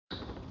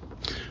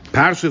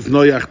Parshas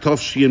Noach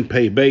Tovshin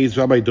Pei Beis,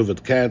 Rabbi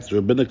David Katz,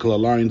 Rabbinical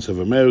Alliance of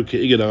America,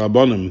 Igad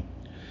Rabbanim.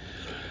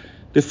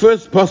 The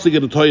first pasuk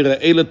in the Torah,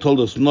 Eila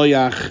told us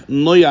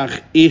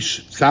Noach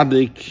ish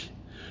tzadik,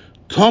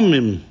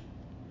 Tomim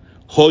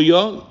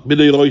hoya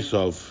b'dei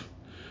roisav.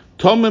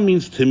 Tomim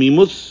means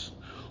timimus.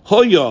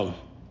 Hoya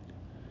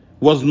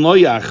was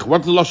Noach.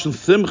 What's the lashon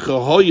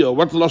simcha? Hoya,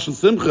 what's the lashon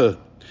simcha?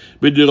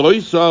 B'dei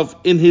roisav,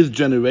 in his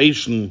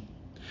generation.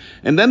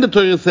 And then the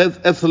Torah says,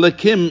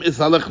 Esalakim is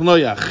alech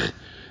Noach.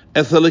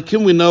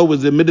 Esalakim we know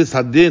was the Midas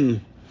Hadin.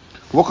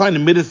 What kind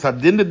of Midas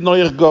Hadin did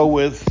Noach go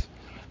with?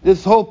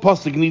 This whole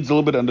pasuk needs a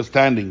little bit of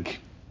understanding.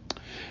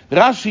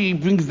 Rashi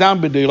brings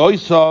down b'dei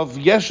roisav,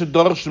 yesh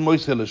dorsh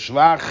moisel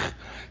shvach,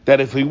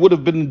 that if he would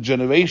have been in the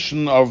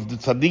generation of the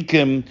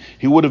tzaddikim,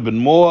 he would have been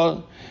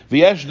more.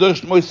 V'yesh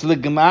dorsh moisel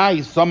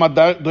gnai, some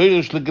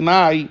dorish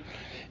legnai.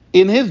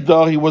 In his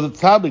door, he was a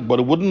tzaddik,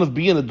 but it wouldn't have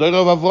been a door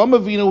of Avraham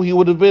Avinu. He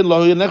would have been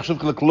lo nechshav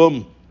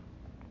leklum.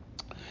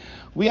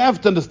 We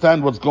have to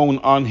understand what's going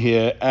on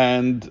here,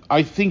 and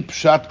I think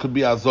Pshat could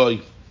be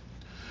Azoi.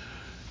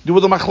 There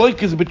was a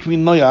machloikis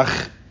between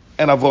Noach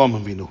and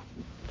Avraham Avinu.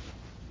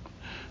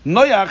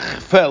 Noach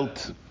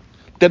felt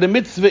that the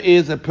mitzvah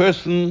is a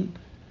person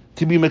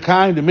to be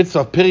mekayim, the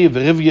mitzvah of Peri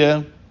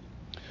V'Rivya,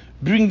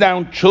 bring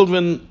down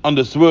children on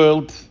this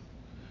world,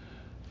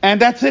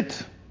 and that's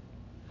it.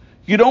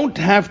 You don't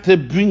have to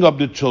bring up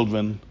the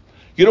children.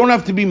 You don't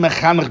have to be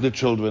mechanech the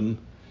children.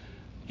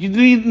 You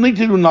need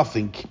to do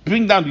nothing.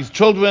 Bring down these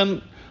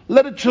children.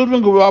 Let the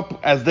children grow up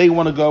as they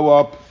want to grow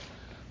up.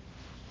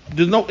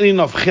 There's no Indian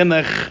of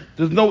chinuch.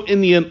 There's no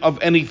Indian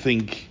of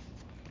anything.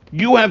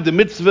 You have the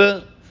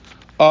mitzvah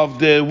of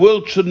the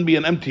world shouldn't be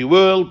an empty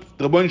world.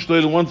 The Rebbeinu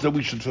Shlomo wants that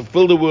we should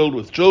fulfill the world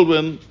with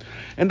children.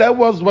 And that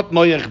was what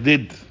Noach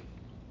did.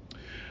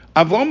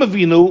 Avraham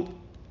Avinu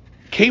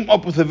came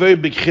up with a very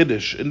big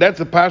chiddush, and that's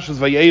a Parshas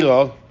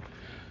Vayera,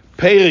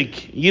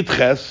 Perik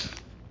Yitches,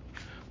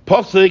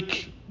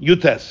 Posik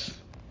Yutes.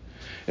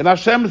 And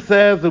Hashem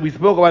says that we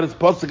spoke about this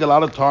Posik a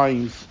lot of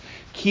times.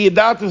 Ki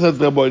yedatus as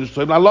the Rebbeinu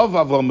Shlomo. I love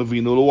Avraham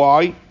Avinu.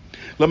 Why?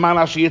 L'man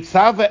asher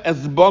yitzave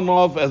es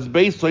bonov es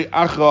beisoy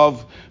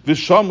achrav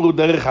v'shomru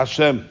derech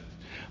Hashem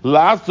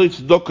la'asoi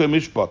tzedakah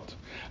mishpat.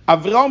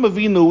 Avraham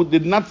Avinu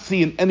did not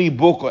see in any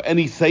book or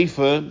any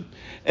sefer,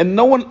 and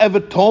no one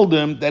ever told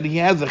him that he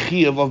has a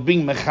chiyuv of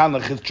being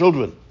mechanech his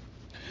children.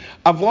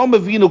 Avraham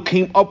Avinu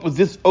came up with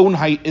his own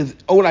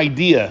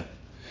idea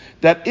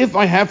that if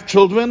I have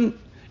children,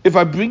 if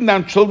I bring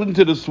down children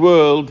to this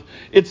world,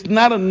 it's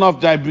not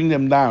enough that I bring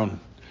them down.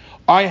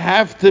 I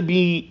have to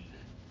be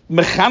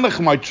mechanech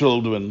my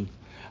children.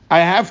 I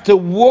have to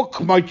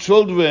walk my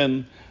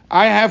children.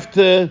 I have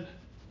to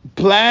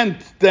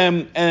plant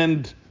them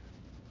and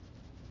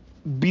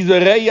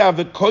bizareya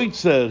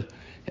v'koitzer.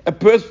 A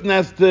person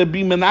has to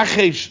be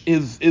menachesh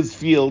his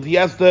field. He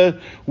has to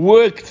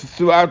work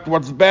throughout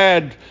what's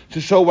bad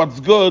to show what's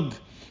good.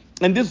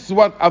 And this is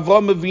what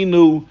Avraham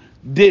Avinu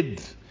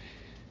did.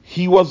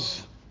 He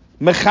was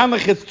mechanech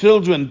his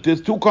children.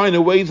 There's two kind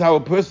of ways how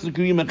a person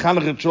can be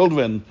mechanech his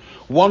children.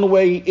 One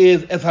way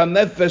is as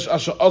hanefesh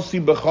asher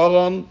osi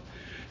bechoron.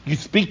 You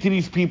speak to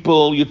these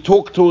people, you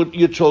talk to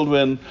your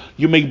children,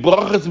 you make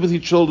brachas with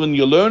your children,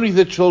 you learn with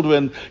your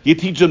children, you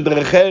teach them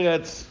derech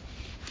eretz.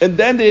 And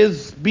then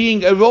there's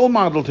being a role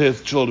model to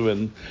his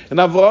children. And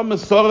Avraham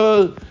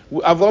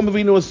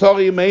Avinu and Sarah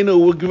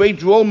Imeinu were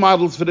great role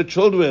models for the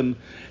children.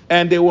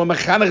 And they were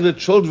mechanech the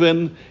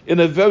children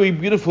in a very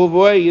beautiful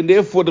way. And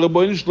therefore the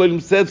Rebbeinu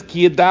Shlomo says,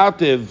 Ki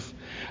yedativ.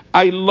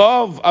 I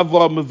love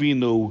Avraham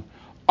Avinu.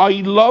 I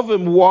love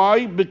him.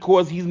 Why?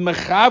 Because he's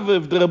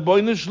mechavev the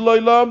Rebbeinu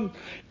Shlomo.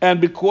 And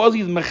because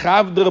he's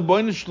mechavev the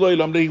Rebbeinu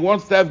Shlomo, that he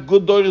wants to have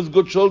good daughters,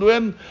 good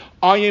children,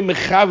 I am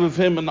mechavev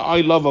him and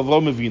I love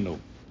Avraham Avinu.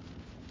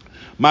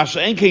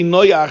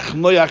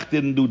 Noach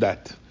didn't do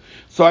that.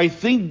 So I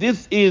think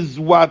this is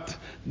what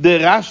the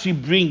Rashi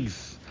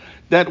brings,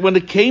 that when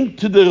it came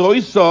to the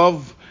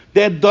Roisov,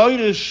 that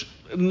Doirish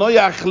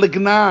Noach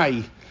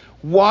legnai.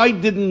 Why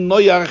didn't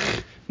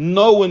Noach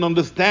know and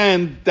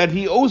understand that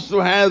he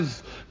also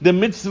has the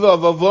mitzvah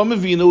of Avraham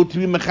Avinu to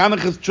be mechanech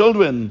his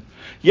children?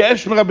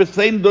 If he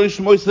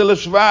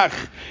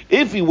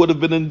would have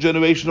been in the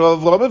generation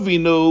of Avraham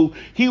Avinu,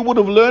 he would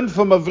have learned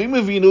from Avraham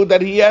Avinu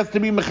that he has to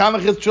be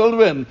mechanech his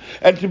children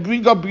and to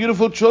bring up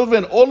beautiful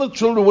children. All the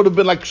children would have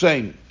been like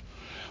Shem.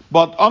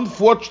 But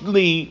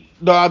unfortunately,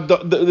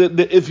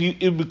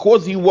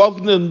 because he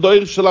wasn't in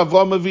Doir Shel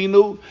Avraham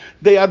Avinu,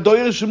 they are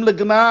Doirishim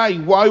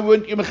legnai. Why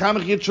weren't you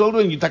mechanech your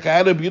children? You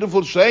had a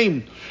beautiful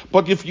Shem.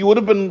 But if you would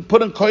have been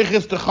put in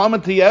koiches to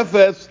Chama to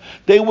Yefes,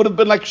 they would have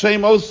been like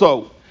Shem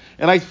also.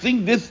 And I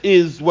think this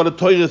is what the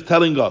Torah is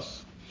telling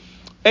us.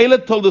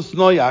 Eila told us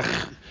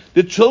Noach,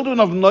 the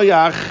children of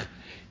Noach,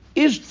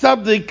 Ish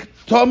Tzaddik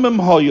Tomim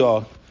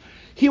Hoya.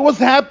 He was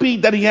happy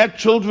that he had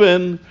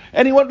children,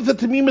 and he wanted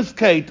to be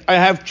miskate. I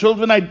have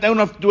children, I don't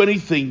have to do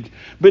anything.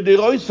 But the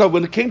Roisa,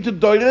 when it came to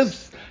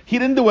Doiris, he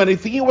didn't do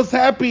anything. He was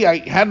happy. I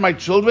had my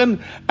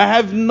children. I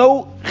have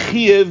no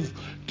chiyuv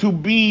to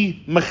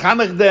be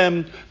mechanech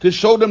them, to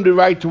show them the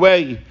right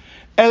way.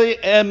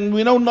 And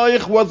we know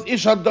Noach was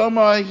Ish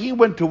Adama. He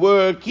went to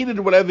work. He did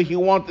whatever he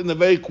wanted in a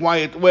very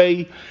quiet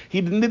way.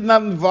 He did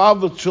not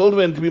involve with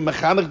children to be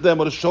mechanech them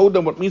or to show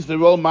them what means the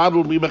role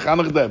model to be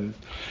mechanech them.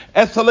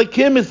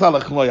 Esalakim is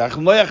alach Noach.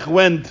 Noach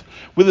went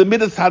with the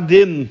midas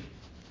hadin.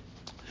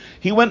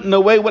 He went in a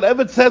way,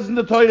 whatever it says in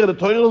the Torah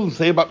doesn't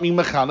say about me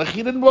mechanech.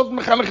 He wasn't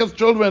mechanech his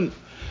children.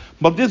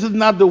 But this is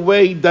not the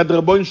way that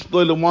the Rebbeinu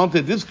Shloile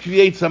wanted. This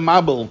creates a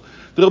mabel.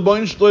 The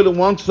Rebbeinu Shloile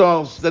wants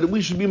us that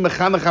we should be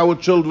mechanech our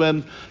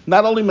children.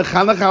 Not only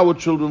mechanech our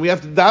children, we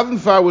have to daven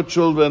for our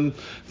children,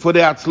 for the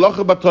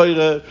atzlocha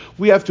b'Torah.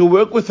 We have to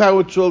work with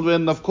our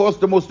children. Of course,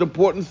 the most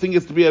important thing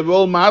is to be a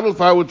role model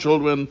for our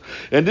children.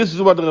 And this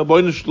is what the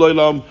Rebbeinu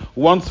Shloile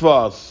wants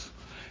for us.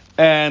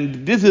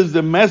 And this is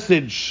the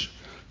message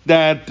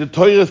that the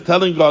Torah is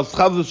telling us.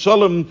 Chaz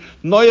Shalom,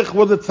 Noach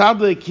was a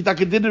tzaddik. He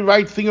did the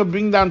right thing of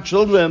bringing down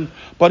children,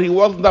 but he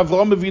wasn't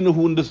Avraham Avinu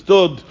who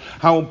understood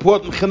how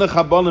important chinuch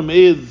habanim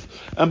is.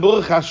 And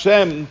Baruch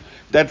Hashem,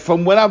 that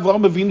from when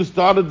Avraham Avinu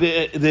started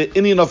the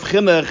inyan of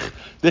chinuch,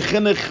 the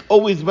chinuch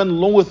always went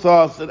along with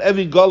us at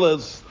every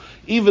galus.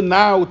 Even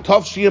now,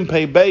 Tavshi and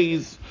Pei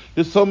Beis,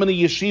 there's so many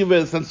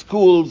yeshivas and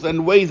schools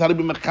and ways how to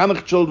be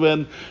mechanech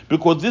children,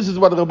 because this is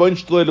what Rebbeinu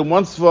Shloile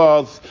wants for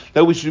us,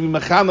 that we should be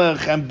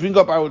mechanech and bring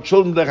up our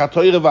children the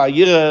HaTorah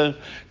v'Ayirah,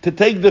 to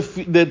take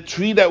the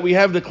tree that we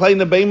have, the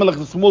kleine beimelech,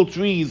 the small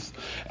trees,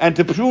 and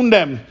to prune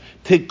them,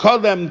 to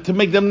cut them, to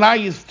make them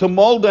nice, to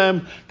mold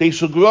them. They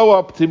should grow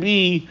up to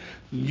be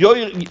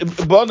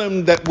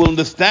bonim that will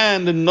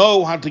understand and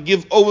know how to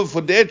give over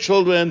for their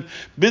children.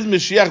 Biz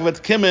Mashiach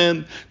vet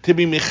kimen to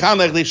be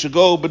mechanech. They should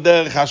go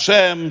b'derech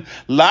Hashem.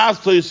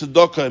 La'asoy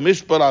tzedakah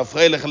mishpar al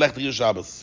freilich lech Shabbos.